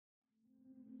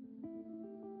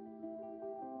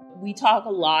we talk a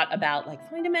lot about like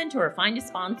find a mentor, find a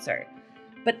sponsor.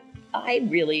 But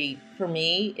for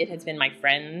me, it has been my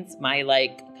friends, my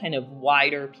like kind of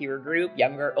wider peer group,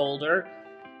 younger, older,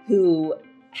 who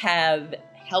have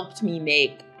helped me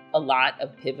make a lot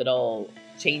of pivotal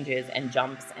changes and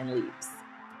jumps and leaps.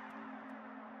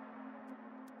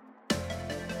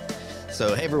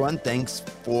 So, hey everyone, thanks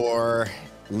for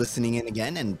listening in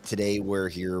again. And today we're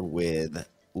here with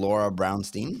Laura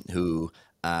Brownstein, who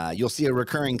you'll see a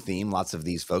recurring theme. Lots of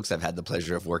these folks I've had the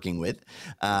pleasure of working with,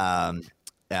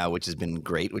 which has been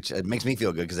great, which makes me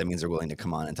feel good because that means they're willing to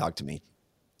come on and talk to me.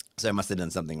 So I must have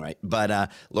done something right.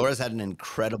 But Laura's had an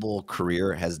incredible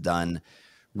career, has done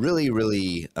really,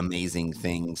 really amazing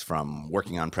things, from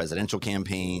working on presidential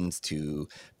campaigns to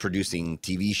producing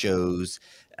TV shows.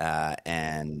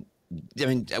 And I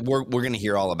mean, we're going to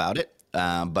hear all about it,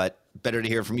 but better to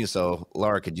hear from you. So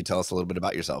Laura, could you tell us a little bit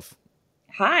about yourself?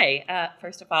 Hi.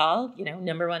 First of all,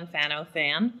 number one Fano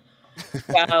fan.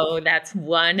 So that's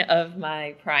one of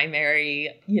my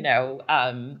primary,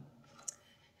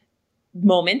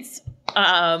 moments,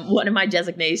 one of my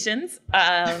designations.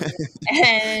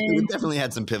 And we definitely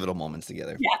had some pivotal moments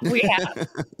together. Yeah, we have.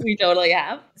 We totally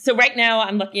have. So right now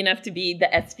I'm lucky enough to be the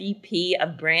SVP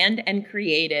of brand and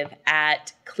creative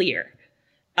at Clear,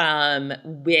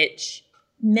 which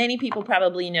many people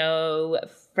probably know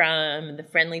from the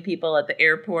friendly people at the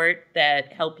airport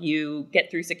that help you get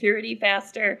through security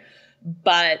faster,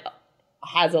 but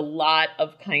has a lot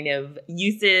of kind of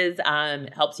uses,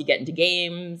 helps you get into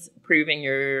games, proving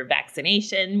your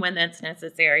vaccination when that's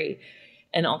necessary,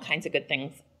 and all kinds of good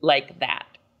things like that.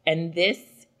 And this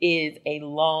is a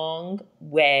long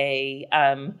way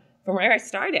from where I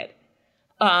started.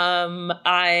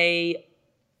 I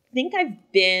think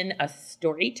I've been a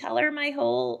storyteller my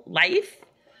whole life,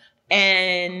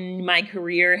 and my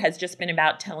career has just been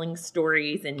about telling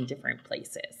stories in different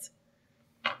places.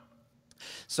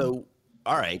 So,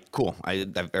 all right, cool.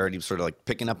 I've already sort of like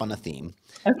picking up on a theme.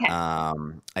 Okay.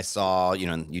 I saw,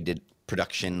 you did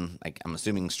production, like I'm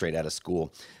assuming straight out of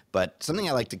school, but something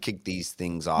I like to kick these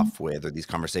things off with, or these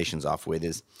conversations off with,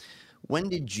 is when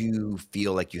did you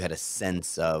feel like you had a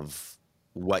sense of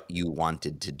what you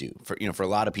wanted to do? For a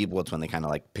lot of people, it's when they kind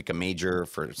of like pick a major.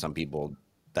 For some people,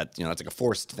 that, it's like a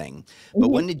forced thing. But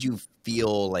when did you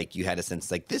feel like you had a sense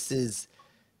like this is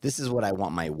what I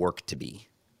want my work to be?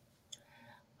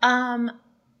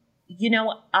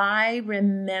 I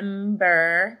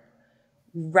remember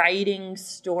writing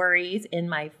stories in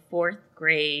my fourth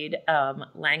grade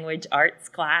language arts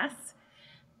class.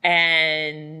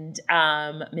 And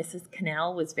Mrs.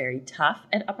 Cannell was very tough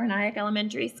at Upper Nyack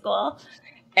Elementary School.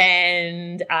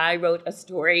 And I wrote a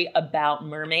story about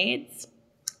mermaids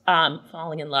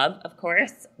falling in love, of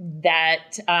course,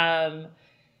 that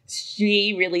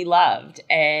she really loved.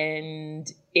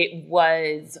 And it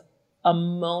was a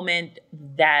moment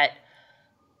that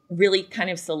really kind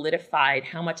of solidified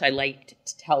how much I liked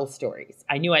to tell stories.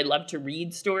 I knew I loved to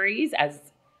read stories, as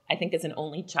an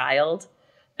only child,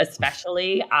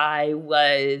 especially. I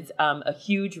was a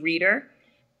huge reader,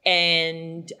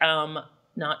 and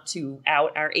not to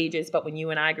out our ages, but when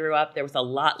you and I grew up, there was a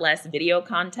lot less video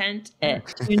content to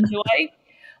enjoy,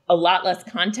 a lot less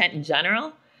content in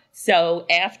general. So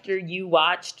after you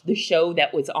watched the show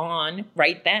that was on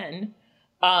right then,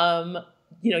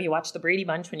 you watched the Brady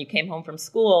Bunch when you came home from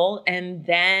school. And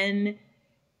then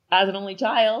as an only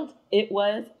child, it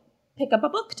was pick up a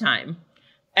book time.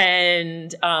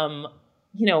 And,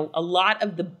 a lot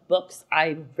of the books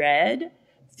I read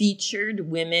featured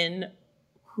women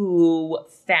who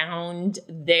found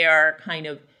their kind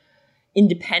of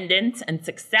independence and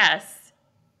success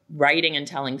writing and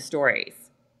telling stories,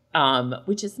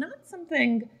 which is not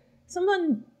something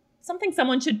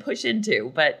someone should push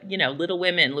into. But, Little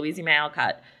Women, Louisa May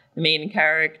Alcott, the main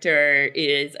character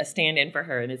is a stand-in for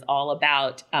her and is all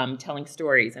about telling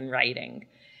stories and writing.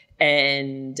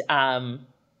 And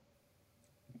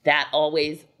that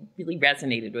always really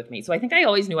resonated with me. So I think I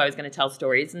always knew I was going to tell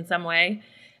stories in some way.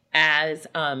 As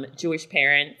Jewish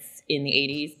parents in the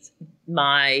 80s,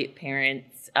 my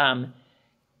parents,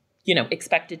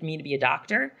 expected me to be a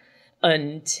doctor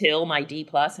until my D+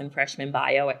 in freshman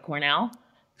bio at Cornell.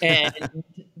 And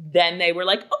then they were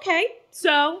like, okay,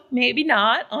 so maybe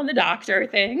not on the doctor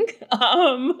thing.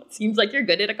 Seems like you're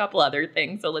good at a couple other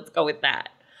things, so let's go with that.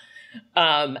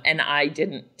 And I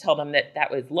didn't tell them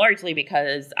that was largely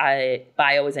because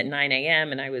bio was at 9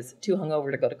 a.m. and I was too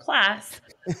hungover to go to class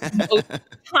most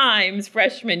times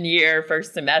freshman year,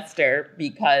 first semester,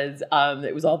 because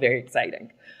it was all very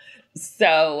exciting.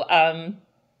 So,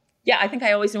 I think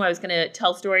I always knew I was going to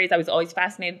tell stories. I was always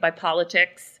fascinated by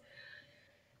politics.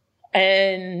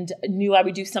 and knew I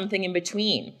would do something in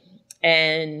between.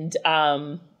 And,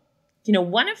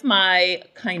 one of my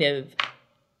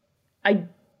I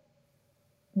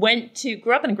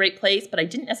grew up in a great place, but I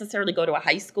didn't necessarily go to a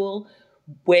high school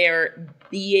where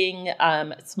being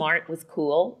smart was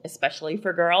cool, especially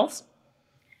for girls.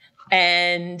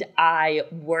 And I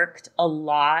worked a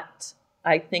lot,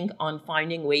 I think, on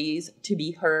finding ways to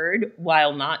be heard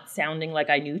while not sounding like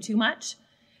I knew too much.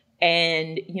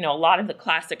 And, a lot of the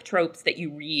classic tropes that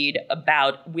you read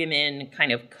about women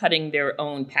kind of cutting their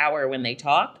own power when they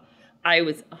talk, I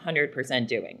was 100%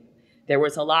 doing. There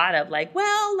was a lot of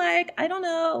I don't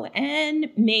know, and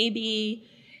maybe.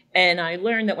 And I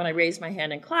learned that when I raised my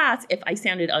hand in class, if I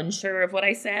sounded unsure of what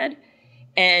I said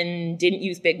and didn't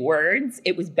use big words,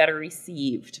 it was better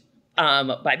received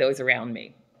by those around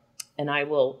me. And I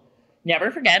will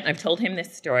never forget, and I've told him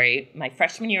this story, my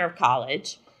freshman year of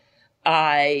college,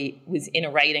 I was in a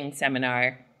writing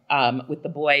seminar with the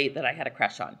boy that I had a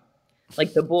crush on.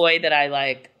 Like the boy that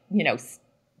I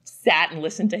sat and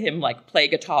listened to him play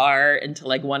guitar until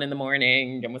 1 a.m.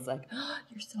 and was like, oh,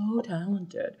 you're so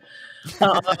talented.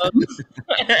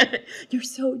 You're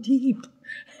so deep.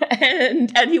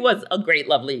 And he is a great,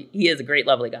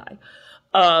 lovely guy.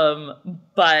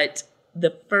 But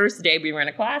the first day we were in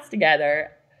a class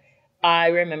together, I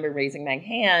remember raising my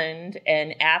hand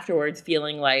and afterwards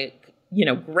feeling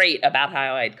great about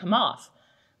how I'd come off.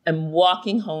 And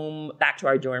walking home back to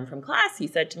our dorm from class, he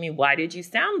said to me, why did you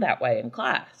sound that way in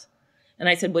class? And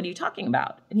I said, what are you talking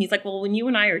about? And he's like, well, when you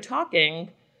and I are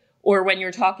talking, or when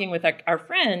you're talking with our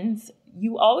friends,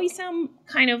 you always sound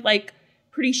kind of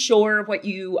pretty sure of what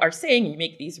you are saying. You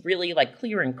make these really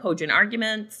clear and cogent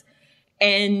arguments.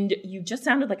 And you just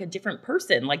sounded like a different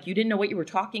person. You didn't know what you were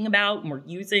talking about and were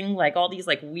using all these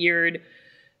weird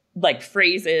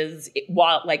phrases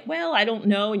while well, I don't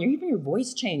know. And your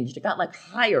voice changed. It got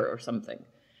higher or something.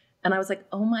 And I was like,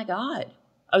 oh my God.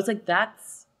 I was like,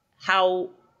 that's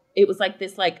how it was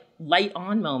this light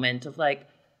on moment of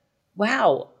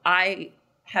wow, I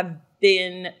have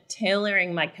been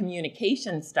tailoring my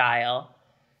communication style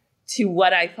to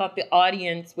what I thought the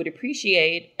audience would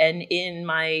appreciate. And in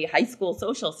my high school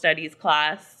social studies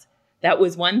class, that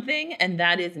was one thing. And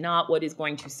that is not what is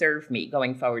going to serve me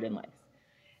going forward in life.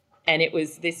 And it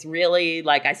was this really,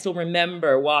 I still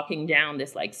remember walking down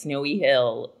this snowy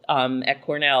hill at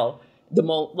Cornell,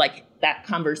 that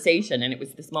conversation. And it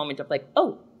was this moment of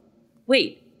oh,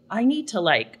 wait, I need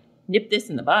to nip this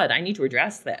in the bud. I need to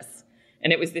address this.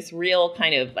 And it was this real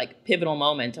kind of pivotal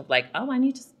moment of oh, I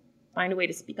need to find a way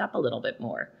to speak up a little bit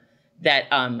more that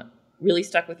really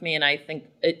stuck with me. And I think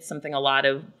it's something a lot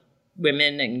of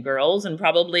women and girls and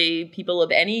probably people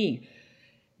of any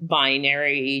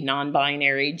binary,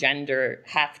 non-binary gender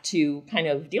have to kind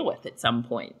of deal with at some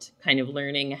point, kind of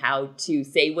learning how to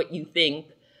say what you think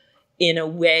in a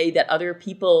way that other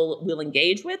people will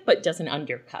engage with, but doesn't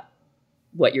undercut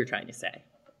what you're trying to say.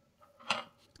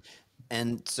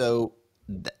 And so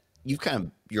you've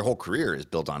your whole career is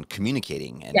built on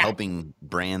communicating and helping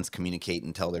brands communicate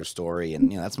and tell their story.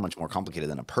 And, that's much more complicated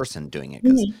than a person doing it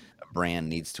because a brand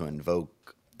needs to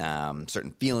invoke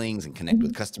certain feelings and connect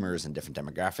with customers and different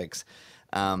demographics.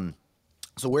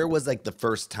 So where was the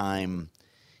first time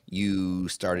you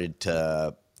started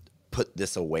to put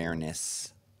this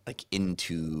awareness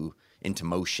into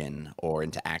motion or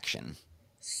into action?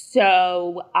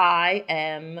 So I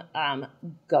am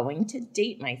going to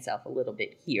date myself a little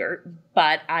bit here,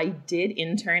 but I did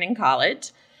intern in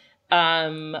college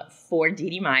for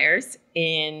Dee Dee Myers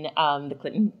in the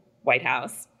Clinton White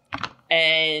House.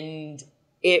 And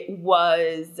it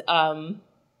was,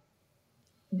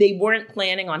 they weren't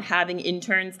planning on having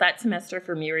interns that semester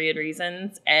for myriad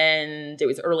reasons. And it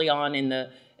was early on in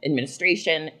the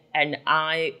administration. And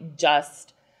I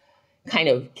just kind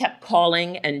of kept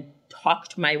calling and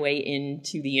talked my way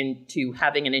into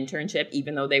having an internship,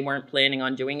 even though they weren't planning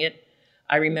on doing it.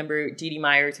 I remember Dee Dee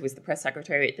Myers, who was the press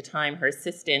secretary at the time, her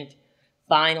assistant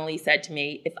finally said to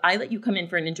me, if I let you come in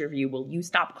for an interview, will you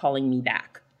stop calling me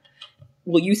back?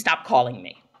 Will you stop calling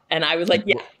me? And I was like,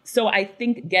 yeah. So I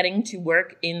think getting to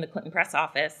work in the Clinton press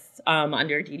office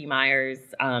under Dee Dee Myers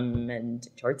and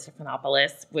George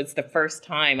Stephanopoulos was the first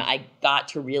time I got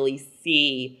to really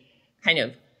see kind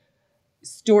of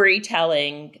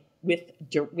storytelling with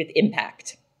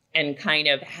impact and kind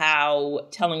of how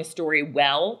telling a story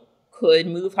well could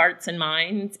move hearts and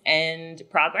minds and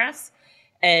progress,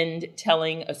 and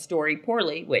telling a story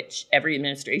poorly, which every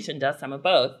administration does some of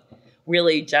both,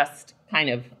 really just kind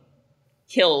of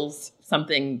kills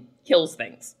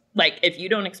things. If you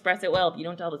don't express it well, if you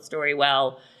don't tell the story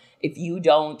well, if you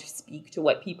don't speak to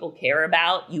what people care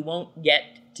about, you won't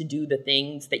get to do the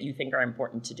things that you think are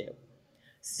important to do.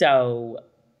 So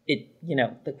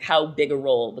how big a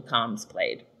role the comms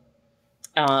played.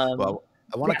 Well,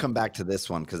 I want to come back to this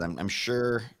one because I'm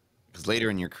sure, because later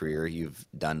in your career you've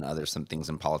done some things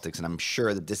in politics, and I'm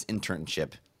sure that this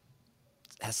internship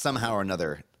has somehow or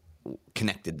another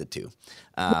connected the two.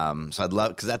 So I'd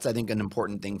love, because that's, I think, an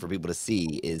important thing for people to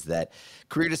see is that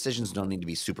career decisions don't need to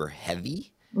be super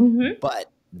heavy,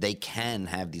 but they can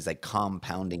have these like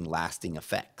compounding, lasting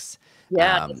effects.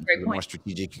 Yeah, that's a great the point. more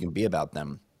strategic you can be about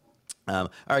them. All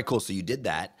right, cool. So you did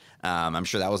that. I'm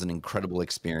sure that was an incredible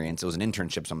experience. It was an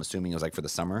internship, so I'm assuming it was like for the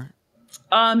summer.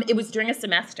 It was during a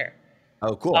semester.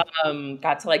 Oh, cool.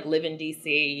 Got to like live in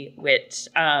DC, which,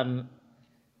 I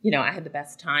had the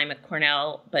best time at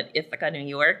Cornell, but Ithaca, New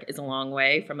York is a long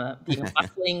way from being a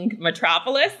bustling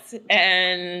metropolis.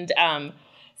 And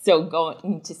so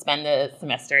going to spend the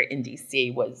semester in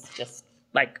DC was just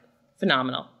like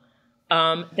phenomenal.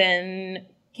 Then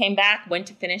came back, went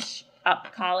to finish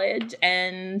up college,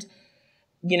 and,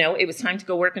 it was time to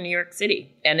go work in New York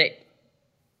City. And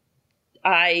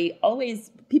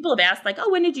people have asked like,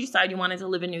 oh, when did you decide you wanted to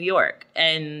live in New York?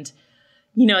 And,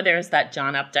 there's that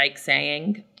John Updike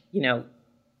saying,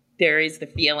 there is the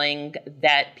feeling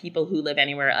that people who live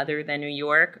anywhere other than New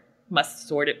York must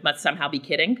somehow be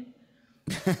kidding.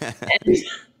 And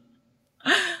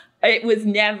it was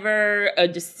never a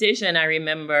decision I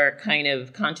remember kind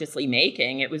of consciously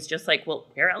making. It was just like, well,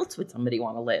 where else would somebody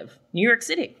want to live? New York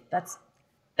City. That's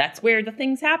where the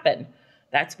things happen.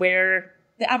 That's where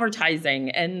the advertising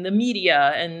and the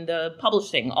media and the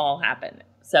publishing all happen.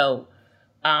 So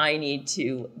I need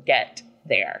to get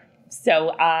there.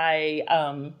 So I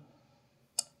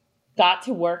got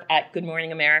to work at Good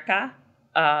Morning America.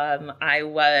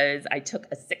 I took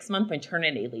a 6-month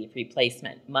maternity leave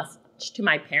replacement, much to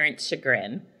my parents'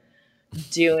 chagrin,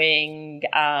 being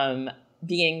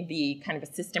the kind of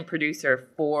assistant producer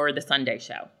for the Sunday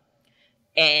show.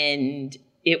 And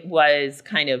it was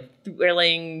kind of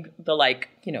thrilling,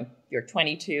 you're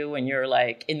 22 and you're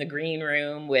like in the green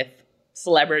room with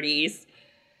celebrities.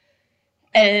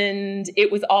 And it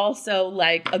was also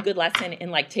like a good lesson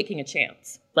in like taking a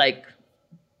chance. Like,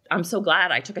 I'm so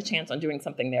glad I took a chance on doing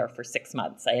something there for 6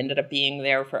 months. I ended up being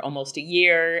there for almost a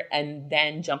year and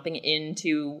then jumping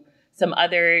into some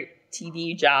other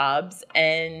TV jobs.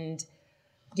 And,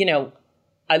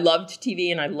 I loved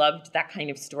TV and I loved that kind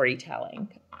of storytelling.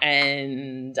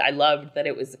 And I loved that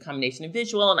it was a combination of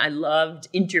visual, and I loved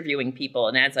interviewing people.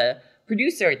 And as a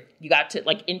producer, you got to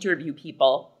like interview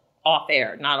people off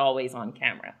air, not always on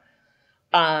camera.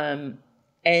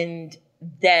 And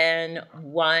then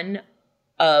one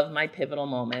of my pivotal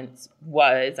moments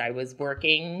was I was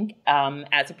working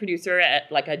as a producer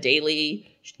at like a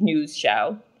daily news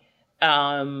show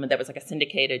that was like a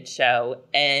syndicated show.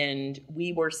 And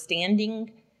we were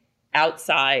standing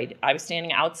outside. I was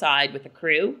standing outside with a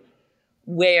crew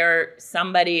where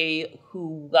somebody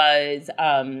who was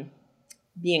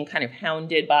being kind of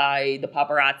hounded by the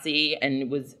paparazzi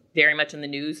and was very much in the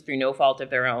news through no fault of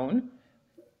their own.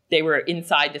 They were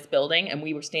inside this building and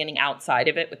we were standing outside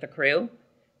of it with the crew,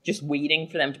 just waiting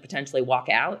for them to potentially walk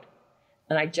out.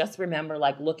 And I just remember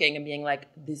like looking and being like,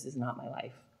 this is not my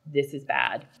life. This is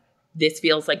bad. This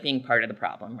feels like being part of the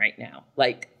problem right now.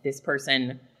 Like this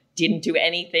person didn't do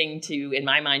anything to, in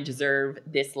my mind, deserve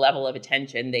this level of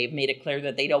attention. They've made it clear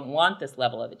that they don't want this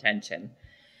level of attention.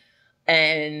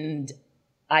 And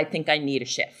I think I need a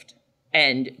shift.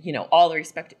 And, all the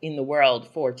respect in the world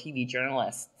for TV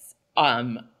journalists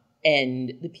and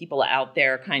the people out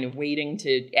there kind of waiting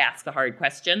to ask the hard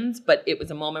questions. But it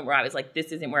was a moment where I was like,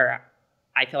 this isn't where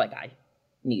I feel like I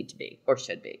need to be or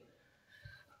should be.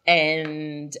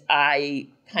 And I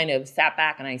kind of sat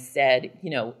back and I said,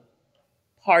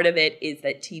 part of it is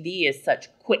that TV is such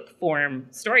quick form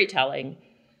storytelling.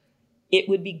 It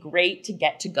would be great to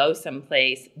get to go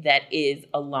someplace that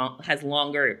has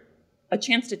a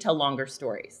chance to tell longer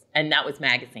stories. And that was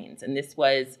magazines. And this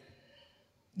was,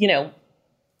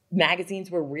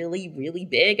 magazines were really, really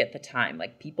big at the time.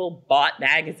 Like people bought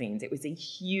magazines. It was a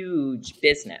huge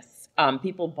business.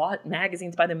 People bought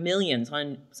magazines by the millions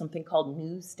on something called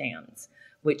newsstands,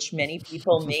 which many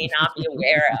people may not be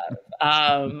aware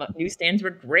of. Newsstands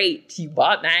were great. You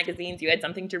bought magazines. You had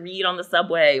something to read on the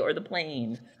subway or the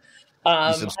plane.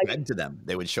 You subscribed to them.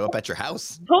 They would show up at your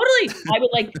house. Totally. I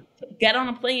would like get on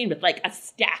a plane with like a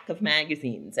stack of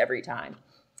magazines every time.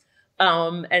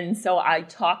 And so I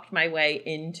talked my way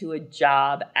into a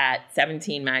job at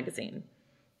 17 magazine.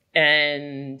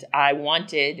 And I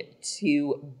wanted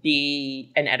to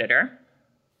be an editor,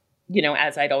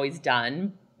 as I'd always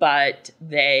done. but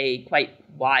they quite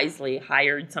wisely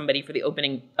hired somebody for the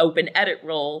open edit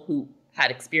role who had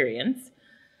experience.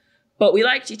 But we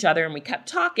liked each other and we kept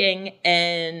talking,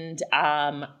 and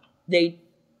they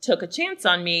took a chance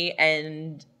on me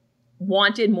and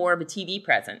wanted more of a TV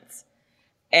presence.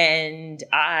 And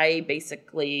I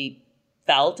basically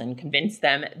felt and convinced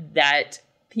them that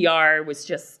PR was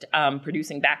just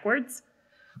producing backwards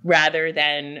rather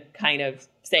than kind of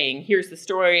saying, here's the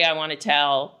story I want to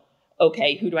tell.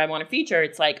 Okay, who do I want to feature?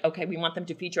 It's like, okay, we want them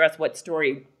to feature us. What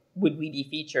story would we be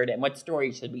featured in? What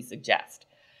story should we suggest?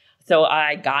 So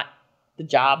I got the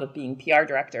job of being PR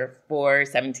director for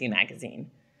 17 Magazine.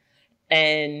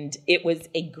 And it was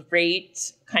a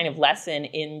great kind of lesson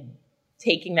in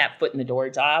taking that foot in the door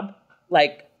job.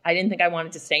 Like, I didn't think I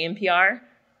wanted to stay in PR,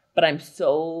 but I'm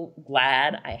so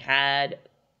glad I had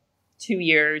 2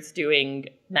 years doing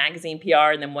magazine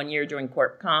PR and then 1 year doing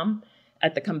corp comm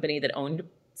at the company that owned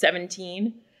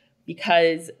 17,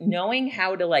 because knowing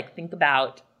how to like think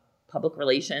about public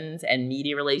relations and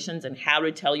media relations and how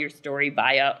to tell your story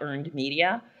via earned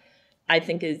media, I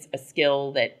think is a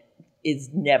skill that is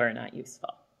never not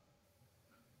useful.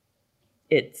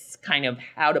 It's kind of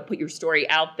how to put your story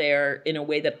out there in a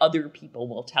way that other people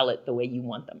will tell it the way you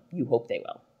want them. You hope they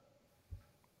will.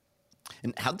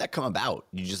 And how'd that come about?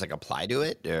 You just like apply to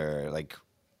it, or like,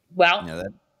 well, you know,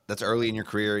 that's early in your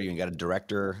career. You got a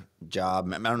director job.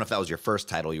 I don't know if that was your first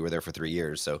title. You were there for 3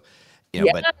 years. So, you know,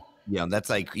 yeah. But you know, that's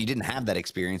like, you didn't have that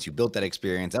experience. You built that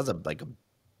experience. That was a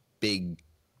big,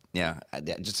 yeah.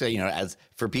 Just so, you know, as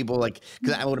for people like,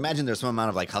 cause I would imagine there's some amount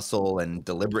of like hustle and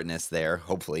deliberateness there.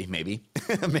 Hopefully, maybe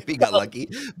got lucky,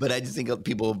 but I just think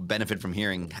people benefit from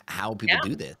hearing how people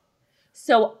do this.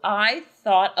 So I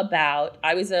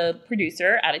was a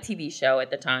producer at a TV show at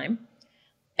the time.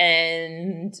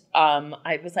 And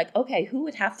I was like, okay, who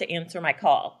would have to answer my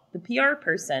call? The PR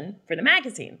person for the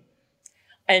magazine.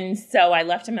 And so I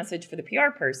left a message for the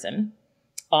PR person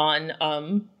on,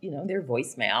 their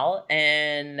voicemail.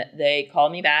 And they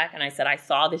called me back and I said, I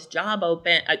saw this job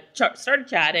open. I started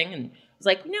chatting and was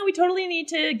like, no, we totally need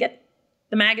to get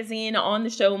the magazine on the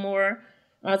show more.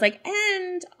 And I was like,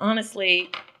 and honestly,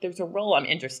 there's a role I'm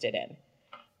interested in.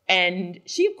 And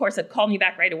she, of course, had called me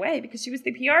back right away because she was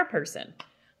the PR person.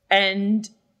 And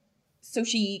so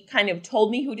she kind of told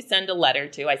me who to send a letter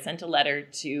to. I sent a letter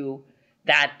to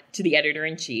the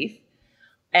editor-in-chief.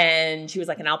 And she was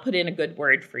like, and I'll put in a good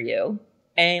word for you.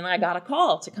 And I got a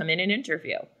call to come in and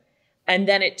interview. And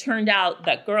then it turned out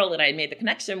that girl that I had made the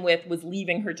connection with was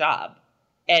leaving her job.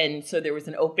 And so there was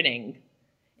an opening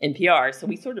in PR. So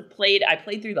I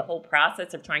played through the whole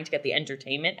process of trying to get the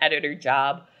entertainment editor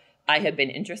job I had been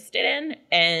interested in.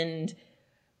 And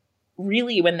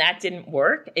really, when that didn't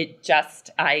work,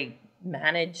 I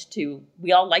managed to,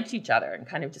 we all liked each other and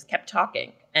kind of just kept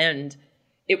talking. And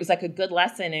it was like a good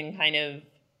lesson in kind of,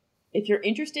 if you're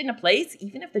interested in a place,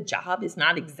 even if the job is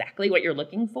not exactly what you're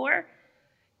looking for,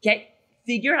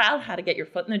 figure out how to get your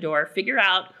foot in the door, figure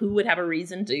out who would have a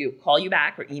reason to call you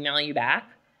back or email you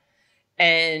back,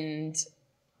 and,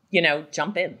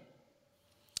 jump in.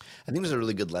 I think there's a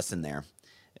really good lesson there,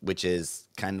 which is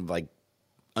kind of like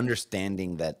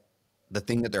understanding that the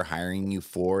thing that they're hiring you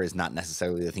for is not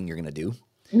necessarily the thing you're going to do.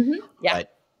 Mm-hmm. Yeah.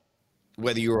 But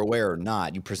whether you were aware or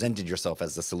not, you presented yourself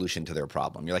as the solution to their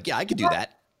problem. You're like, yeah, I could do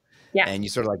that. Yeah. And you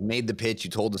sort of like made the pitch, you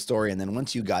told the story. And then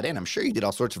once you got in, I'm sure you did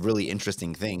all sorts of really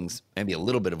interesting things, maybe a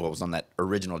little bit of what was on that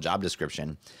original job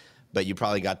description, but you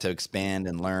probably got to expand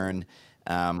and learn,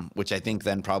 which I think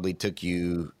then probably took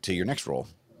you to your next role.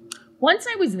 Once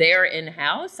I was there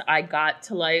in-house, I got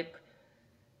to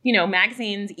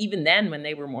magazines, even then when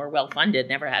they were more well-funded,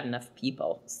 never had enough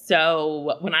people.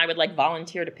 So when I would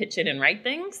volunteer to pitch in and write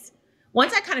things,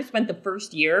 once I kind of spent the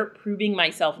first year proving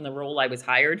myself in the role I was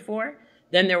hired for,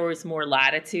 then there was more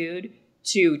latitude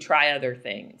to try other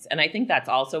things. And I think that's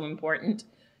also important.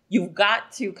 You've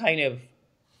got to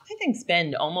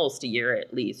spend almost a year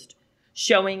at least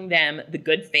showing them the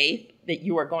good faith that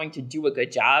you are going to do a good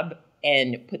job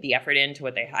and put the effort into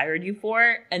what they hired you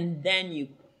for. And then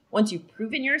once you've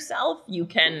proven yourself, you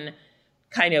can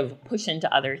kind of push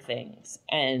into other things.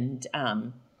 And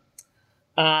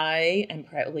I am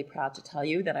really proud to tell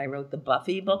you that I wrote the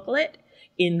Buffy booklet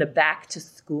in the back to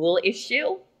school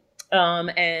issue,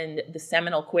 and the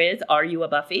seminal quiz, Are You a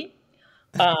Buffy?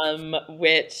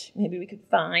 Which maybe we could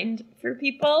find for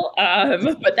people.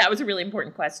 But that was a really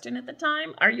important question at the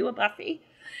time. Are you a Buffy?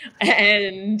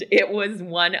 And it was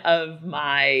one of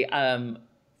my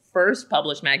first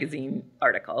published magazine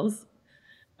articles.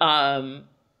 And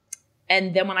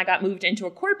then when I got moved into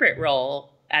a corporate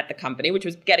role at the company, which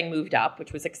was getting moved up,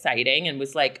 which was exciting and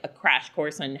was like a crash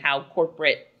course on how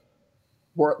corporate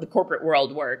the corporate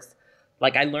world works.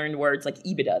 Like I learned words like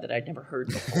EBITDA that I'd never heard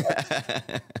before.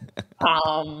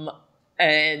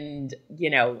 And,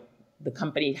 the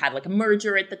company had like a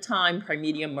merger at the time.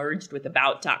 Primedia merged with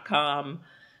About.com.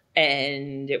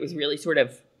 And it was really sort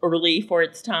of early for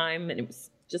its time. And it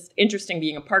was just interesting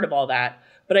being a part of all that.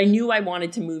 But I knew I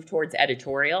wanted to move towards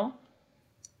editorial.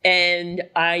 And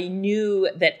I knew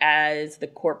that as the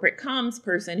corporate comms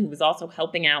person who was also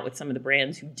helping out with some of the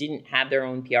brands who didn't have their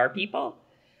own PR people,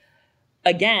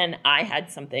 again, I had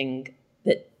something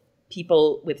that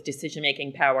people with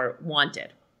decision-making power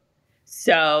wanted.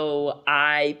 So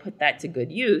I put that to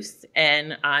good use,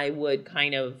 and I would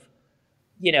kind of,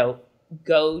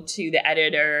 go to the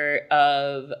editor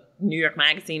of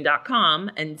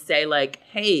NewYorkMagazine.com and say like,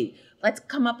 hey, let's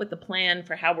come up with a plan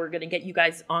for how we're going to get you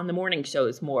guys on the morning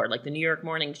shows more, like the New York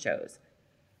morning shows.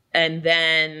 And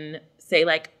then say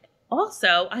like,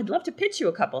 also, I'd love to pitch you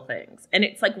a couple things. And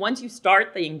it's like once you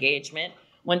start the engagement,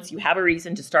 once you have a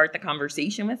reason to start the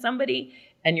conversation with somebody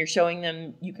and you're showing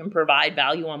them you can provide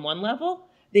value on one level,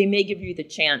 they may give you the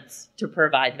chance to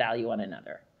provide value on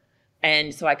another.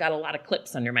 And so I got a lot of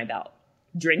clips under my belt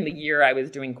during the year I was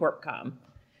doing CorpCom.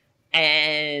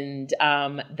 And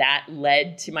that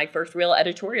led to my first real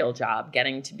editorial job,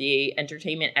 getting to be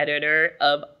entertainment editor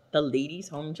of the Ladies'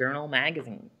 Home Journal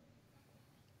magazine.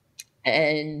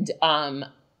 And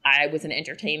I was an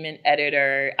entertainment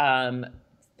editor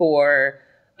for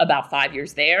about 5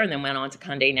 years there, and then went on to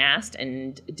Condé Nast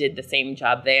and did the same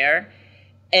job there.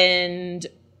 And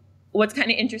what's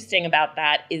kind of interesting about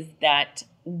that is that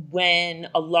when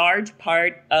a large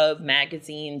part of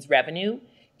magazines' revenue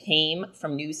came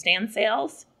from newsstand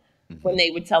sales, when they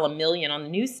would sell 1 million on the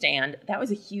newsstand, that was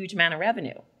a huge amount of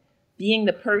revenue. Being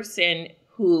the person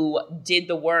who did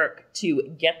the work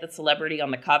to get the celebrity on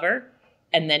the cover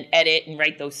and then edit and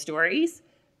write those stories,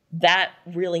 that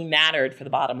really mattered for the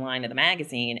bottom line of the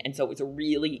magazine. And so it was a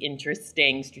really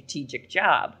interesting strategic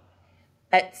job.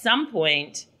 At some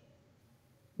point,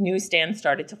 newsstand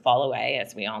started to fall away,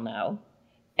 as we all know.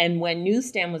 And when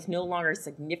newsstand was no longer a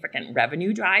significant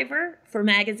revenue driver for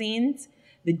magazines,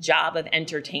 the job of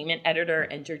entertainment editor,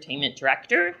 entertainment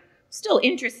director, still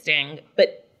interesting,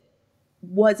 but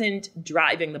wasn't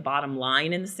driving the bottom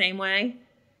line in the same way.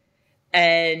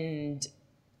 And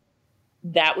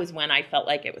that was when I felt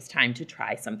like it was time to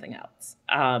try something else.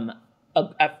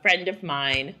 A friend of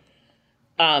mine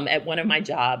at one of my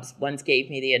jobs once gave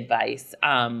me the advice,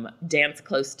 dance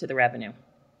close to the revenue,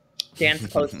 dance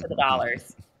close to the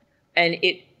dollars. And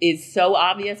it is so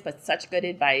obvious, but such good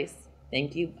advice.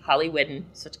 Thank you, Holly Whidden,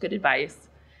 such good advice.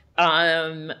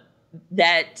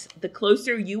 That the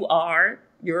closer you are,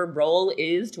 your role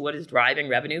is to what is driving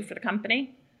revenue for the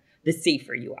company, the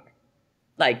safer you are.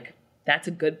 Like, that's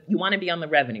a good, you want to be on the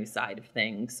revenue side of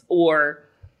things, or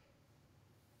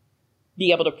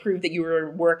be able to prove that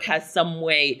your work has some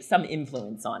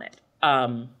influence on it.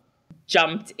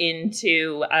 Jumped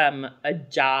into a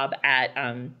job at,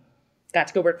 got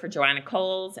to go work for Joanna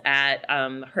Coles at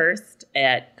Hearst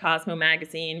at Cosmo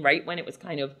magazine, right when it was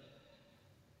kind of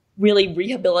really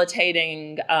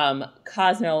rehabilitating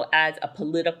Cosmo as a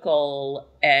political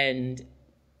and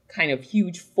kind of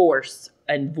huge force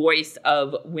and voice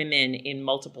of women in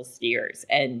multiple spheres.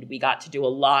 And we got to do a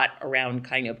lot around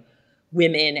kind of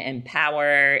women and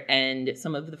power and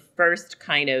some of the first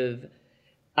kind of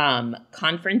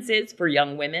conferences for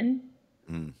young women,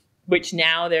 which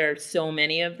now there are so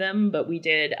many of them. But we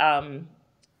did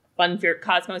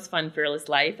Cosmo's Fun Fearless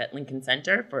Life at Lincoln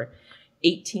Center for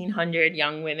 1,800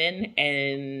 young women.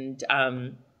 And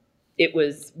it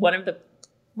was one of the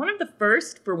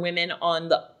first for women on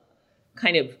the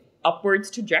kind of upwards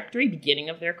trajectory, beginning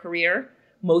of their career.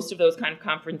 Most of those kind of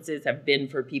conferences have been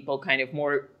for people kind of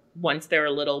more, once they're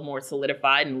a little more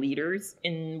solidified and leaders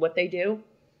in what they do.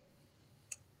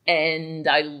 And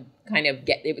I kind of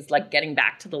it was like getting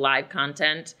back to the live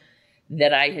content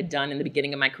that I had done in the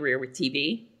beginning of my career with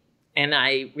TV. And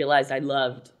I realized I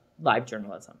loved live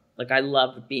journalism. Like I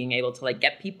loved being able to like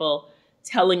get people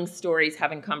telling stories,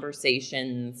 having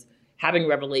conversations, having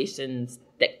revelations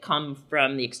that come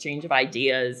from the exchange of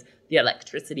ideas, the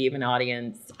electricity of an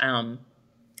audience. And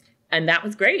that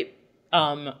was great.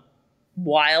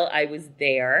 While I was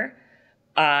there,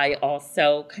 I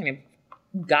also kind of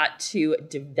got to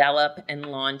develop and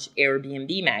launch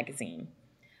Airbnb magazine,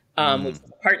 which is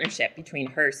a partnership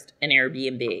between Hearst and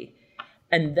Airbnb.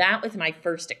 And that was my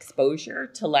first exposure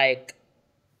to like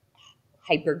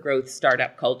hyper-growth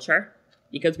startup culture,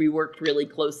 because we worked really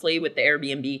closely with the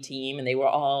Airbnb team and they were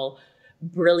all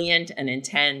brilliant and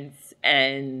intense.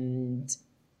 And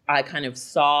I kind of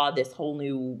saw this whole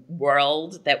new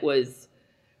world that was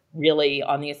really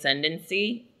on the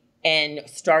ascendancy, and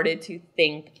started to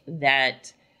think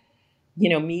that,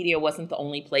 media wasn't the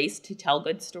only place to tell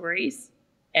good stories,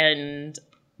 and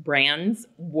brands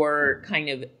were kind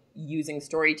of using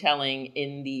storytelling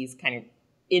in these kind of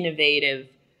innovative,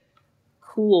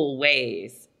 cool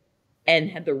ways, and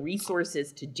had the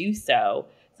resources to do so,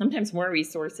 sometimes more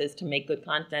resources to make good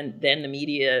content than the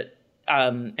media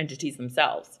entities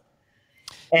themselves.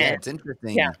 And it's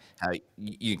interesting how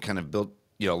you kind of built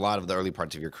a lot of the early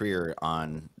parts of your career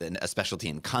on a specialty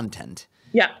in content.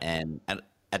 Yeah. And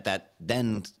at that,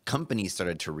 then companies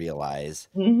started to realize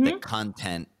that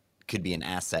content could be an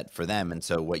asset for them. And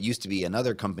so what used to be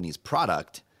another company's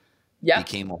product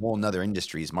became a whole nother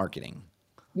industry's marketing.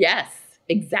 Yes,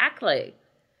 exactly.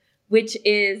 Which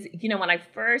is, when I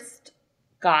first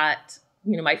got,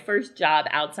 my first job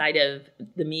outside of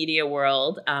the media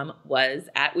world was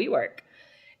at WeWork,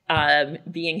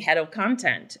 being head of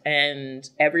content. And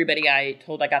everybody I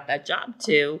told I got that job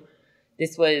to,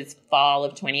 this was fall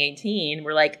of 2018,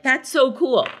 we're like, that's so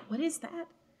cool. What is that?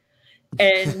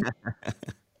 And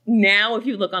now if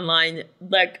you look online,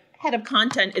 like head of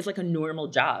content is like a normal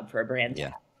job for a brand.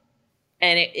 Yeah.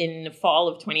 And in the fall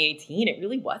of 2018, it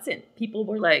really wasn't. People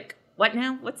were like, what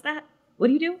now? What's that? What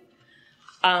do you do?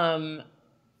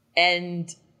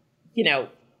 And,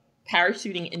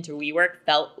 parachuting into WeWork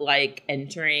felt like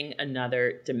entering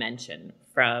another dimension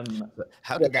from...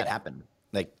 How did that happen?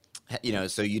 Like,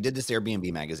 so you did this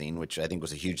Airbnb magazine, which I think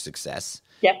was a huge success.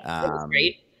 Yep, it was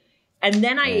great. And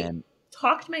then I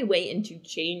talked my way into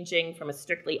changing from a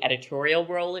strictly editorial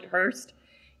role at Hearst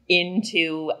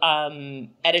into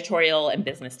editorial and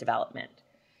business development,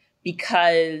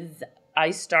 because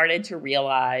I started to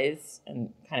realize,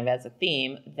 and kind of as a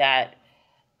theme, that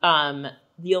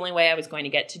the only way I was going to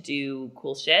get to do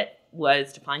cool shit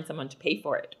was to find someone to pay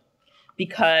for it,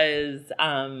 because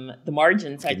the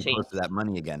margins had changed. Close to that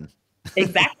money again.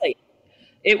 Exactly.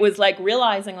 It was like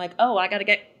realizing like, oh, I got to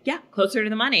get closer to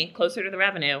the money, closer to the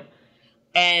revenue,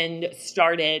 and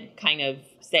started kind of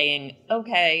saying,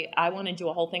 okay, I want to do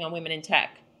a whole thing on women in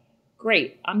tech.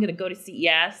 Great. I'm going to go to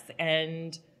CES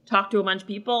and talk to a bunch of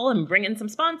people and bring in some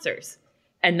sponsors.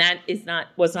 And that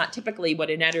was not typically what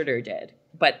an editor did.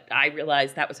 But I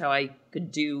realized that was how I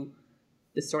could do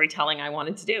the storytelling I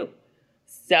wanted to do.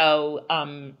 So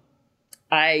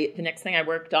the next thing I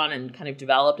worked on and kind of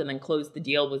developed and then closed the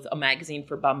deal was a magazine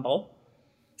for Bumble.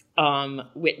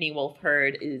 Whitney Wolfe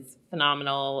Herd is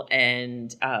phenomenal,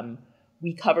 and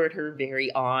we covered her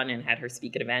very on and had her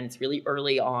speak at events really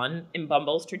early on in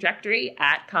Bumble's trajectory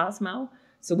at Cosmo.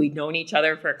 So we'd known each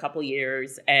other for a couple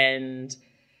years, and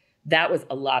that was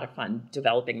a lot of fun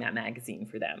developing that magazine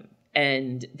for them.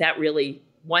 And that really,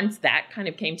 once that kind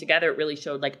of came together, it really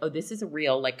showed like, oh, this is a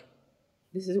real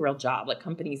job. Like,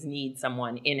 companies need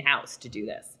someone in-house to do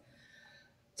this.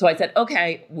 So I said,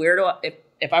 okay,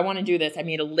 if I want to do this, I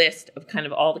made a list of kind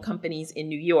of all the companies in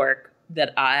New York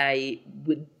that I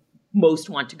would most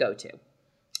want to go to.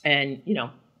 And,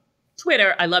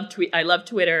 Twitter, I love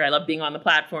Twitter. I love being on the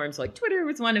platform. So like Twitter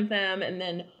was one of them. And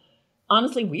then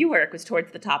honestly, WeWork was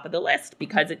towards the top of the list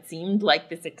because it seemed like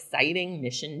this exciting,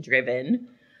 mission-driven,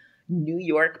 New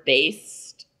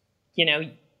York-based,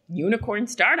 unicorn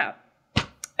startup.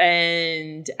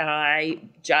 And I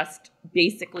just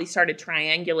basically started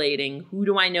triangulating, who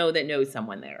do I know that knows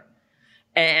someone there?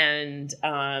 And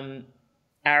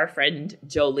our friend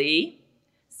Jolie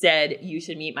said, you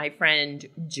should meet my friend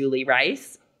Julie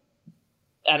Rice.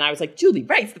 And I was like, Julie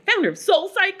Rice, the founder of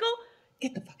SoulCycle?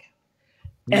 Get the fuck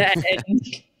out. And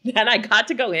then I got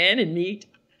to go in and meet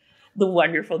the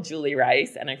wonderful Julie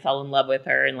Rice, and I fell in love with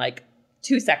her in like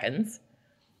 2 seconds.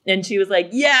 And she was like,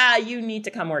 yeah, you need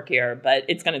to come work here, but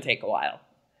it's going to take a while.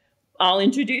 I'll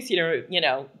introduce you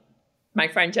to, my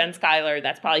friend Jen Schuyler.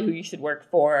 That's probably who you should work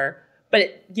for.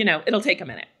 But, it'll take a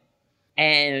minute.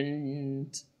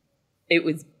 And it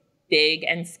was big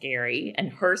and scary.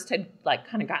 And Hearst had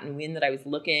kind of gotten wind that I was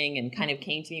looking and kind of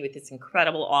came to me with this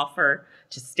incredible offer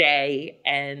to stay.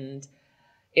 And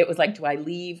it was like, do I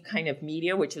leave kind of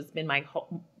media, which has been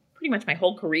pretty much my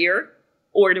whole career?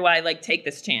 Or do I take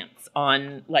this chance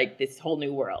on this whole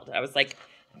new world? I was like,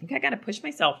 I think I got to push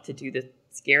myself to do this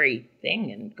scary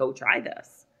thing and go try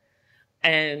this.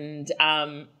 And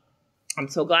I'm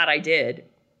so glad I did,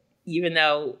 even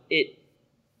though it,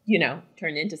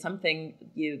 turned into something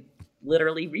you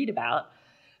literally read about.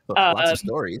 Lots of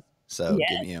stories. So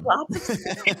yes, lots of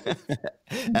stories.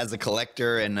 As a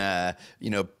collector and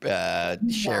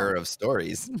share of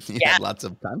stories, you had lots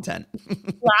of content.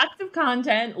 Lots of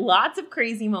content, lots of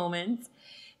crazy moments.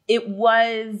 It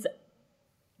was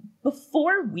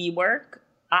before WeWork,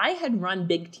 I had run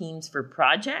big teams for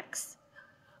projects,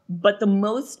 But the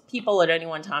most people at any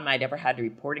one time I'd ever had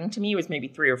reporting to me was maybe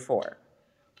 3 or 4.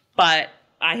 But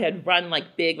I had run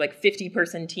like big, like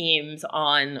 50-person teams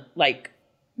on like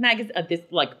this,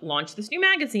 like launch this new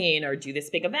magazine or do this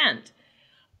big event.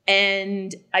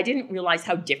 And I didn't realize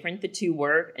how different the two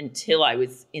were until I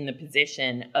was in the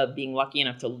position of being lucky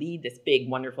enough to lead this big,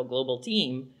 wonderful global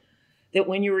team. That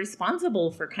when you're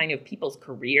responsible for kind of people's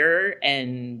career,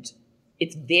 and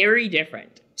it's very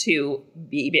different to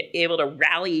be able to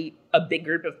rally a big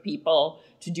group of people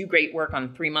to do great work on a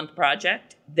 3-month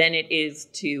project than it is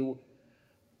to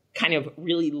kind of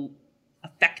really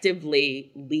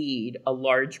effectively lead a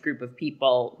large group of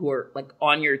people who are like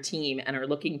on your team and are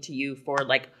looking to you for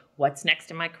like, what's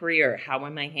next in my career? How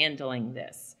am I handling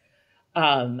this?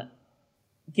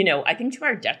 You know, I think to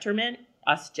our detriment,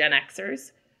 us Gen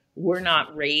Xers, we're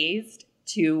not raised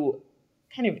to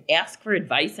kind of ask for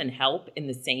advice and help in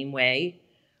the same way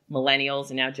millennials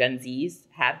and now Gen Zs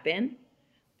have been.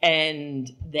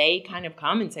 And they kind of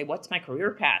come and say, what's my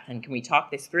career path? And can we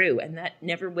talk this through? And that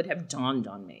never would have dawned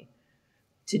on me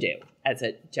to do as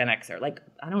a Gen Xer. Like,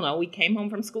 I don't know, we came home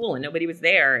from school and nobody was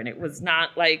there. And it was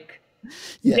not like...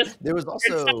 Yeah, there was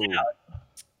also...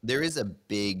 There is a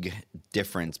big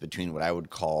difference between what I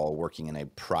would call working in a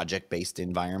project-based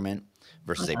environment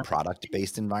versus a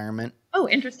product-based environment. Oh,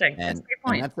 interesting. That's a great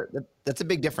point. And that's a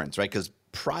big difference, right? Because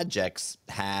projects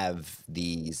have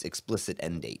these explicit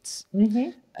end dates.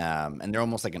 And they're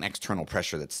almost like an external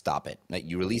pressure that stop it. Like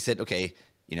you release it, okay,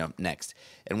 you know, next.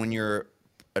 And when you're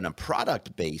in a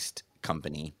product-based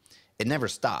company, it never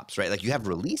stops, right? Like you have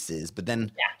releases, but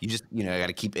then you just, you know, got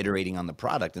to keep iterating on the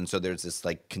product. And so there's this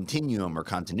like continuum or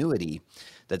continuity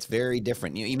that's very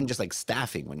different. You know, even just like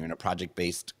staffing, when you're in a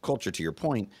project-based culture, to your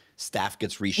point, staff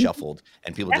gets reshuffled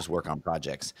and people just work on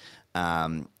projects.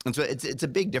 And so it's a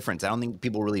big difference. I don't think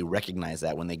people really recognize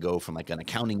that when they go from like an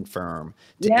accounting firm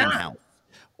to in-house,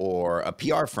 or a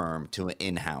PR firm to an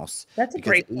in-house. That's a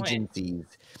great point. Agencies,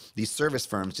 these service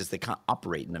firms, just they kind of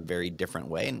operate in a very different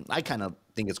way. And I kind of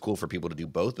think it's cool for people to do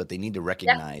both, but they need to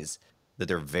recognize that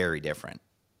they're very different.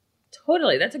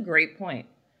 Totally. That's a great point.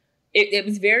 It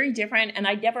was very different. And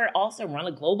I'd never also run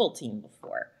a global team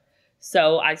before.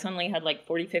 So I suddenly had like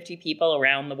 40, 50 people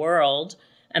around the world.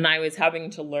 And I was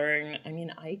having to learn. I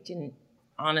mean, I didn't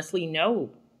honestly know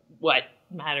what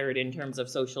mattered in terms of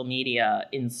social media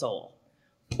in Seoul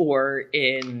or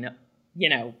in, you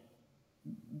know,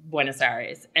 Buenos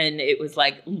Aires. And it was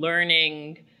like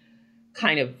learning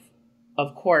kind of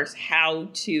course, how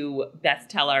to best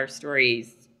tell our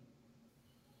stories,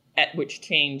 which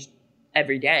changed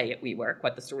every day at WeWork,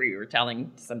 what the story we were telling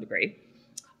to some degree,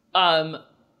 kind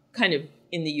of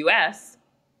in the US,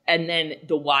 and then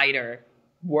the wider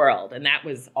world. And that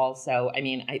was also, I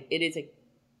mean,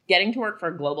 getting to work for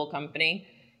a global company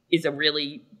is a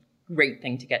really great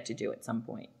thing to get to do at some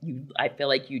point. I feel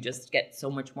like you just get so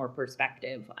much more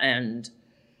perspective and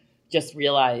just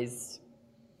realize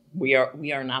we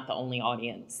are not the only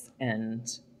audience, and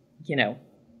you know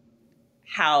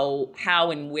how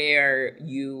and where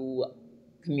you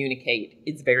communicate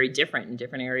is very different in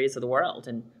different areas of the world,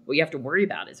 and what you have to worry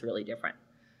about is really different.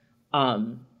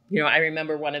 You know, I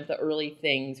remember one of the early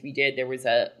things we did,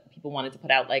 people wanted to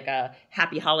put out like a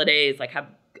happy holidays, like have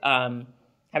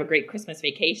a great Christmas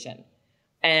vacation.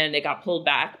 And it got pulled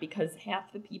back because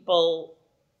half the people,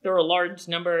 there were a large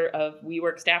number of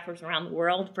WeWork staffers around the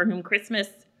world for whom Christmas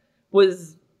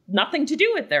was nothing to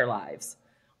do with their lives.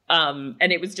 And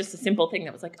it was just a simple thing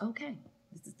that was like, okay,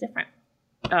 this is different.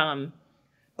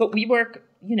 But WeWork,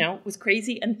 you know, was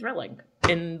crazy and thrilling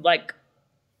in like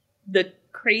the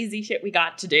crazy shit we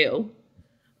got to do.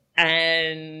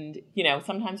 And, you know,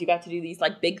 sometimes you got to do these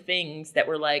like big things that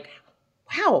were like,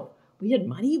 wow, we had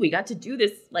money. We got to do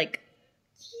this like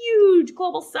huge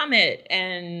global summit.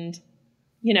 And,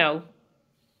 you know,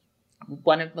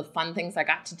 one of the fun things I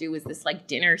got to do was this like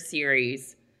dinner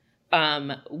series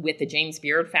with the James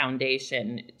Beard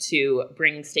Foundation to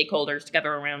bring stakeholders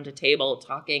together around a table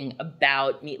talking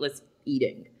about meatless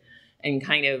eating and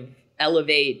kind of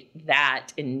elevate that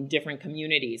in different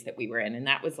communities that we were in. And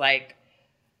that was like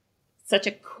such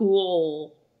a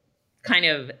cool kind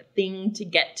of thing to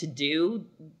get to do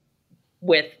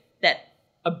with that.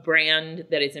 A brand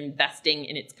that is investing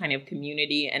in its kind of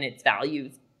community and its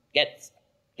values gets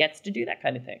to do that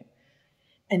kind of thing.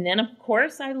 And then, of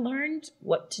course, I learned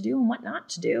what to do and what not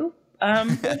to do in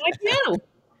IPO.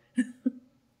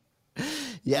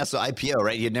 Yeah, so IPO,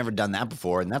 right? You had never done that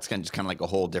before, and that's kind of like a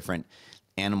whole different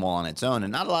animal on its own.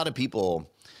 And not a lot of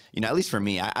people, you know, at least for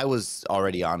me, I was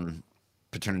already on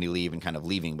paternity leave and kind of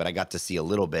leaving, but I got to see a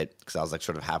little bit because I was like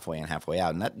sort of halfway in, halfway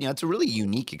out. And that, you know, it's a really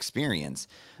unique experience.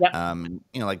 Yep.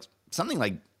 You know, like something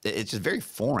like it's just very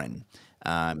foreign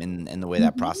in the way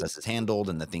that Mhm. process is handled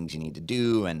and the things you need to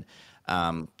do. And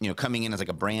coming in as like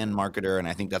a brand marketer, and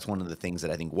I think that's one of the things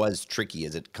that I think was tricky.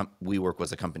 Is WeWork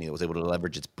was a company that was able to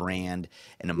leverage its brand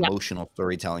and Yep. emotional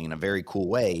storytelling in a very cool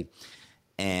way.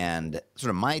 And sort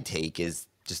of my take is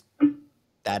just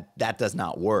that does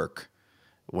not work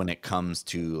when it comes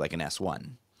to like an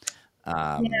S1.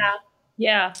 Um, Yeah.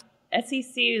 Yeah.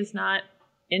 SEC is not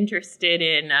interested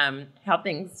in how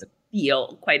things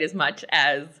feel quite as much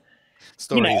as,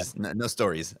 you know, stories, no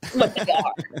stories. what they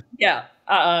are. Yeah.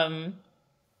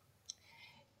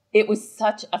 It was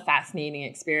such a fascinating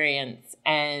experience.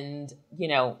 And,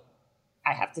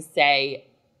 I have to say,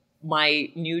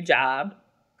 my new job,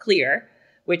 Clear,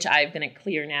 which I've been at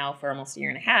Clear now for almost a year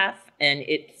and a half, and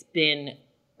it's been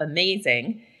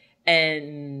amazing.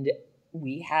 And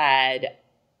we had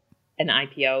an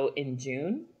IPO in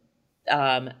June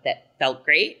that felt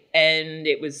great. And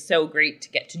it was so great to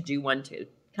get to do one to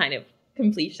kind of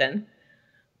completion.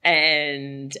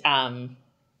 And,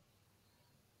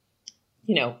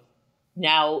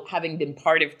 now having been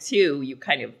part of two,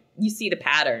 you see the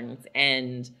patterns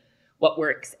and what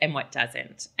works and what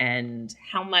doesn't, and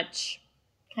how much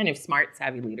kind of smart,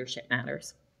 savvy leadership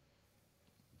matters.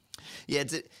 Yeah,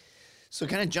 so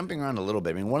kind of jumping around a little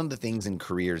bit. I mean, one of the things in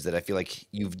careers that I feel like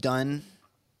you've done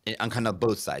on kind of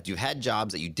both sides, you've had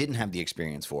jobs that you didn't have the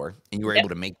experience for, and you were Yep. able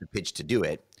to make the pitch to do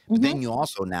it. But Mm-hmm. then you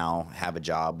also now have a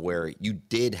job where you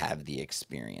did have the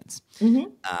experience.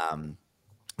 Mm-hmm. Um,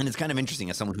 and it's kind of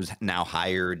interesting as someone who's now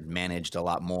hired, managed a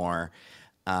lot more.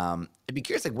 I'd be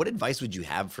curious, like, what advice would you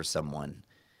have for someone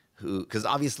who, because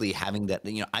obviously having that,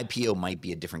 IPO might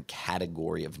be a different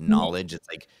category of knowledge. It's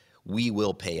like we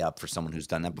will pay up for someone who's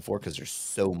done that before because there's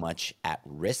so much at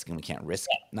risk, and we can't risk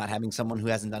not having someone who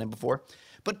hasn't done it before.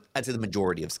 But I'd say the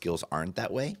majority of skills aren't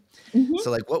that way. Mm-hmm. So,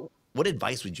 like, what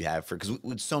advice would you have for, because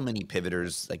with so many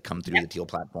pivoters like come through Yep. the Teal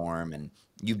platform, and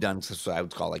you've done so I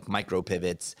would call like micro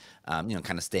pivots, kind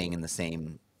of staying in the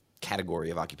same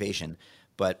category of occupation.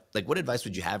 But like, what advice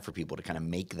would you have for people to kind of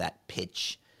make that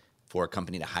pitch for a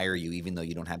company to hire you, even though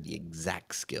you don't have the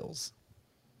exact skills?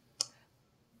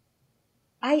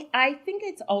 I think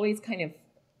it's always kind of,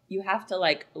 you have to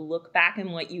like look back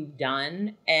in what you've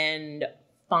done and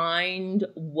find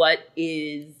what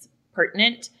is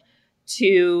pertinent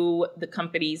to the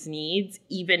company's needs,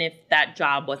 even if that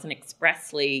job wasn't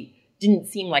expressly, didn't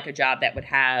seem like a job that would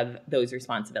have those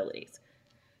responsibilities.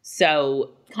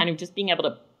 So kind of just being able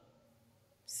to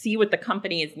see what the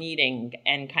company is needing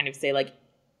and kind of say, like,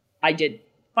 I did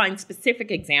find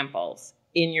specific examples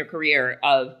in your career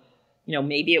of,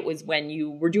 maybe it was when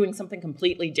you were doing something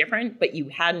completely different, but you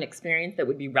had an experience that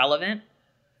would be relevant.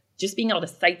 Just being able to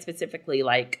cite specifically,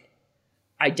 like,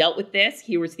 I dealt with this,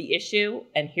 here was the issue,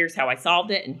 and here's how I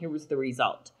solved it, and here was the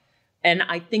result. And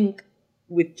I think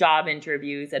with job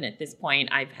interviews, and at this point,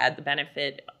 I've had the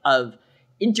benefit of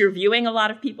interviewing a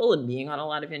lot of people and being on a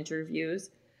lot of interviews,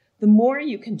 the more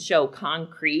you can show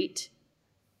concrete,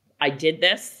 I did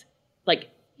this,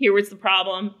 like, here was the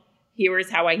problem, here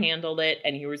is how I handled it,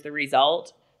 and here was the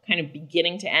result, kind of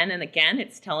beginning to end. And again,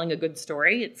 it's telling a good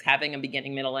story. It's having a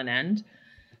beginning, middle, and end.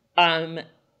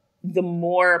 The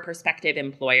more a prospective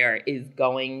employer is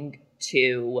going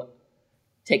to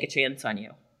take a chance on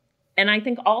you. And I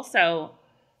think also,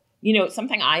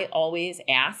 something I always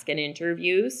ask in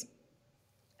interviews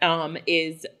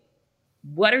is,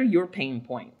 what are your pain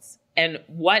points? And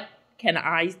what can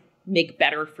I make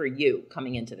better for you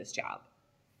coming into this job?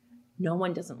 No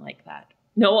one doesn't like that.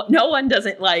 No one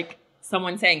doesn't like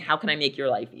someone saying, how can I make your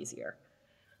life easier?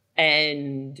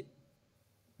 And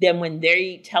then when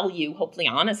they tell you, hopefully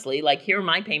honestly, like, here are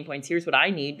my pain points, here's what I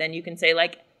need, then you can say,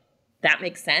 like, that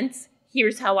makes sense.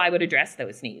 Here's how I would address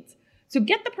those needs. So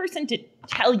get the person to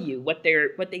tell you what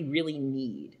they really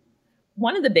need.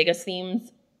 One of the biggest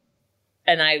themes,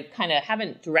 and I kind of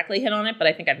haven't directly hit on it, but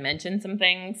I think I've mentioned some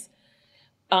things.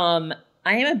 I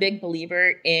am a big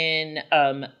believer in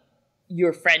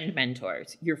your friend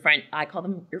mentors. I call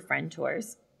them your friend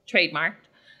tours, trademarked.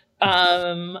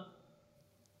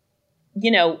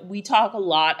 We talk a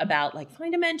lot about, like,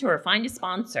 find a mentor, find a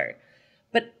sponsor.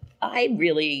 But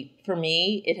for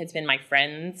me, it has been my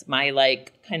friends, my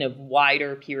like kind of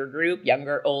wider peer group,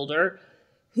 younger, older,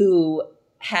 who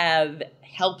have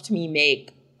helped me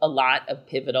make a lot of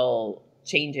pivotal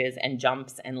changes and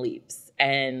jumps and leaps.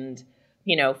 And,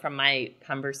 from my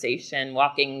conversation,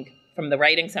 walking from the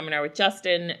writing seminar with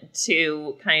Justin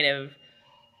to kind of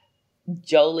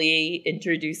Jolie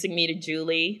introducing me to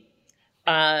Julie,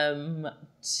 to,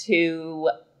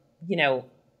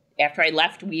 after I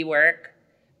left WeWork,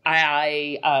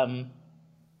 I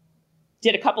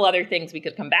did a couple other things we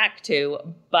could come back to.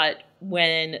 But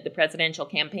when the presidential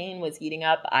campaign was heating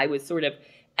up, I was sort of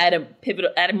at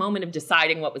a moment of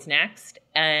deciding what was next.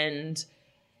 And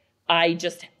I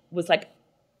just was like,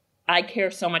 I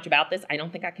care so much about this. I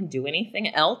don't think I can do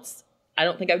anything else. I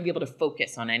don't think I would be able to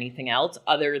focus on anything else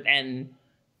other than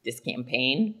this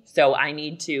campaign. So I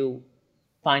need to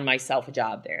find myself a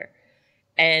job there.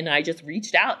 And I just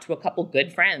reached out to a couple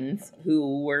good friends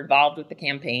who were involved with the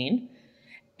campaign.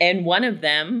 And one of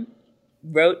them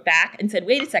wrote back and said,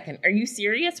 wait a second, are you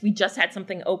serious? We just had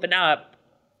something open up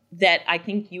that I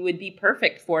think you would be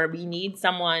perfect for. We need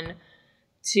someone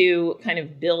to kind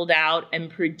of build out and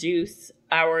produce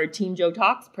our Team Joe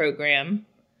Talks program,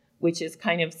 which is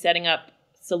kind of setting up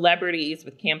celebrities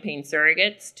with campaign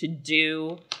surrogates to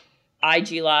do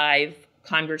IG Live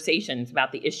conversations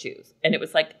about the issues. And it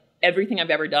was like everything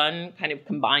I've ever done kind of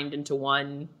combined into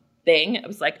one thing. I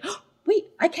was like, oh, wait,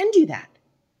 I can do that.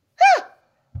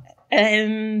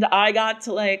 And I got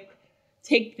to like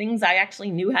take things I actually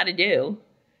knew how to do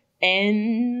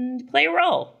and play a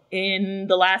role in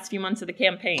the last few months of the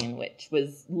campaign, which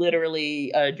was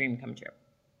literally a dream come true.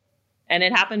 And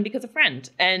it happened because of a friend.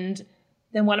 And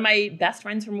then one of my best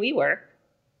friends from WeWork,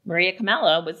 Maria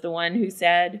Camella, was the one who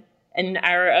said, and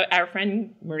our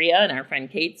friend Maria and our friend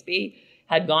Catesby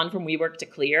had gone from WeWork to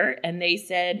Clear, and they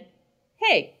said,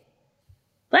 hey,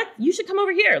 you should come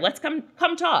over here. Let's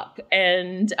come talk.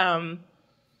 And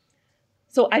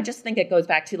so I just think it goes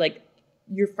back to like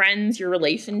your friends, your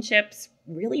relationships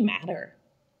really matter,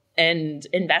 and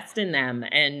invest in them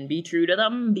and be true to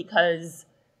them because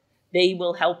they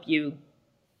will help you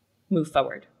move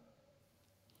forward.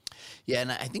 Yeah,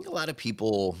 and I think a lot of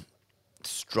people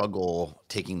struggle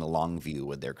taking the long view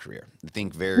with their career. They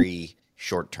think very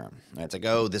short term. It's like,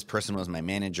 oh, this person was my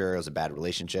manager. It was a bad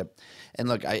relationship. And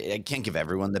look, I can't give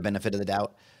everyone the benefit of the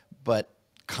doubt, but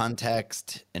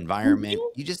context, environment,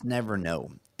 you just never know.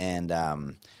 And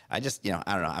I just, I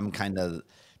don't know. I'm kind of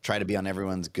try to be on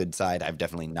everyone's good side. I've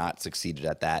definitely not succeeded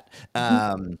at that.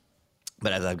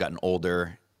 But as I've gotten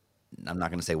older, I'm not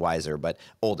going to say wiser, but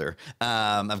older,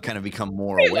 I've kind of become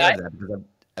more aware of that because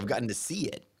I've gotten to see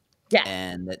it. Yeah.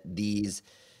 And that these,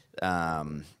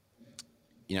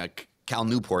 Cal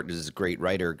Newport is a great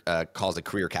writer, calls it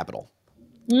career capital.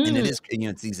 And it is,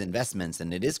 it's these investments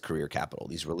and it is career capital,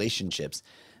 these relationships,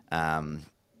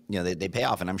 they pay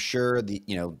off. And I'm sure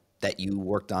that you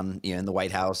worked on, in the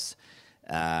White House,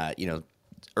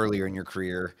 earlier in your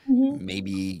career,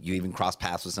 maybe you even crossed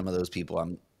paths with some of those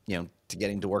people, to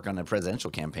getting to work on a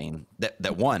presidential campaign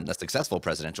that won a successful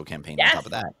presidential campaign. Yes. On top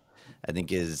of that, I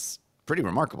think is pretty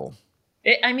remarkable.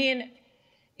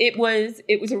 It was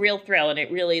a real thrill, and it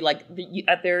really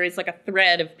there is like a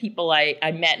thread of people I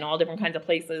met in all different kinds of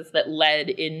places that led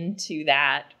into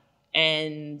that.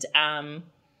 And,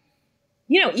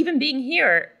 even being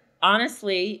here,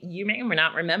 honestly, you may or may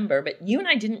not remember, but you and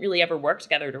I didn't really ever work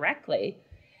together directly.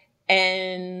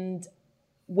 And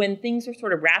when things were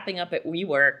sort of wrapping up at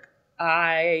WeWork,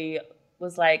 I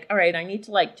was like, all right, I need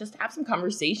to just have some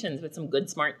conversations with some good,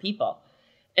 smart people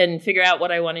and figure out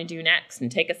what I want to do next and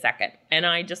take a second. And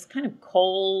I just kind of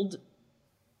cold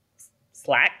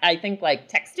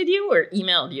texted you or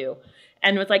emailed you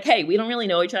and was like, hey, we don't really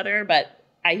know each other, but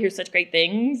I hear such great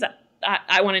things.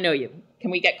 I want to know you. Can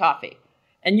we get coffee?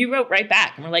 And you wrote right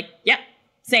back and we're like, yeah,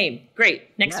 same.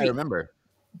 Great. Next week.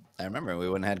 I remember we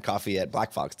went and had coffee at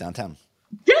Black Fox downtown.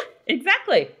 Yeah,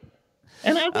 exactly.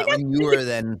 And I was like, and you were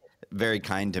then very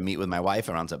kind to meet with my wife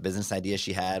around some business ideas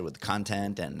she had with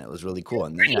content, and it was really cool.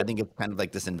 And I think it's kind of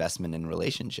like this investment in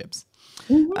relationships.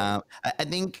 I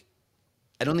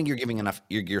don't think you're giving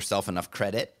yourself enough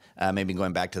credit. Maybe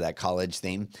going back to that college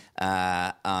theme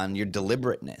on your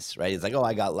deliberateness, right? It's like, oh,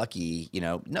 I got lucky.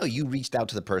 No, you reached out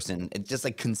to the person. It's just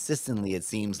like consistently, it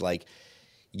seems like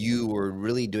you were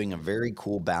really doing a very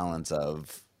cool balance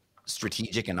of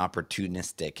strategic and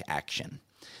opportunistic action.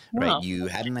 Right. Wow. You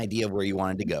had an idea of where you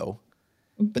wanted to go,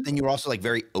 but then you were also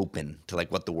very open to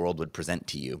what the world would present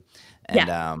to you. And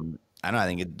I don't know, I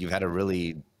think you've had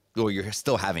you're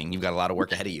still having, you've got a lot of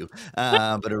work ahead of you,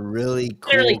 but a really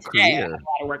cool career. I have a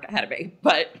lot of work ahead of me,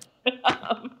 but.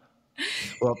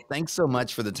 Well, thanks so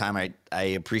much for the time. I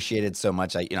appreciate it so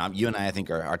much. You and I think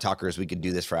are talkers. We could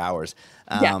do this for hours.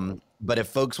 But if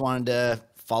folks wanted to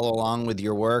follow along with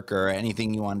your work or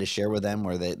anything you wanted to share with them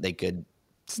where they could,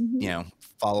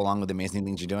 follow along with the amazing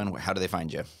things you're doing, how do they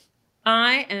find you?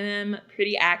 I am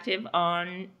pretty active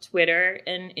on Twitter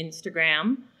and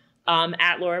Instagram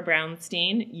at Laura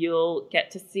Brownstein. You'll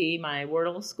get to see my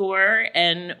Wordle score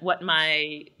and what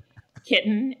mischief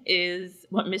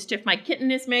my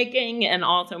kitten is making, and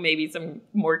also maybe some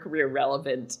more career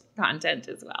relevant content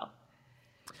as well.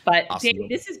 But Awesome. Dave,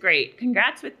 this is great.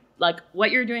 Congrats with like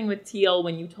what you're doing with Teal.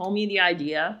 When you told me the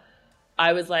idea,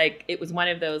 I was like, it was one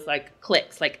of those like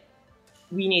clicks, like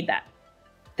we need that.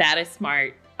 That is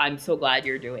smart. I'm so glad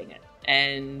you're doing it.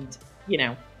 And, you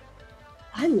know,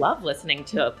 I love listening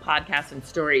to podcasts and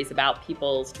stories about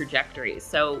people's trajectories.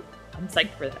 So I'm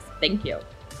psyched for this. Thank you.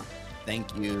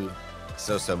 Thank you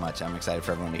so much. I'm excited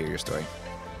for everyone to hear your story.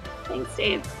 Thanks,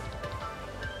 Dave.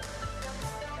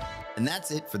 And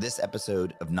that's it for this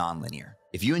episode of Nonlinear.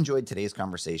 If you enjoyed today's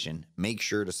conversation, make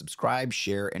sure to subscribe,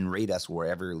 share, and rate us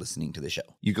wherever you're listening to the show.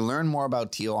 You can learn more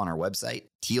about Teal on our website,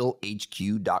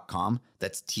 tealhq.com.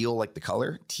 That's Teal like the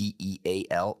color,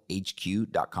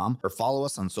 TEALHQ.com, or follow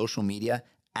us on social media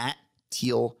at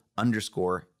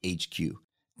Teal_HQ.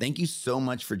 Thank you so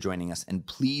much for joining us, and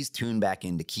please tune back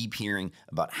in to keep hearing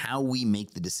about how we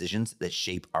make the decisions that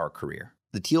shape our career.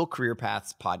 The Teal Career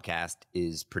Paths podcast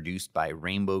is produced by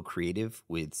Rainbow Creative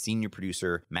with senior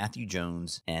producer Matthew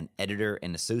Jones and editor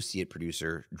and associate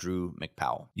producer Drew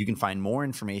McPowell. You can find more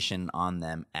information on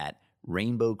them at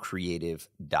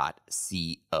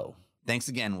rainbowcreative.co. Thanks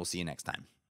again. We'll see you next time.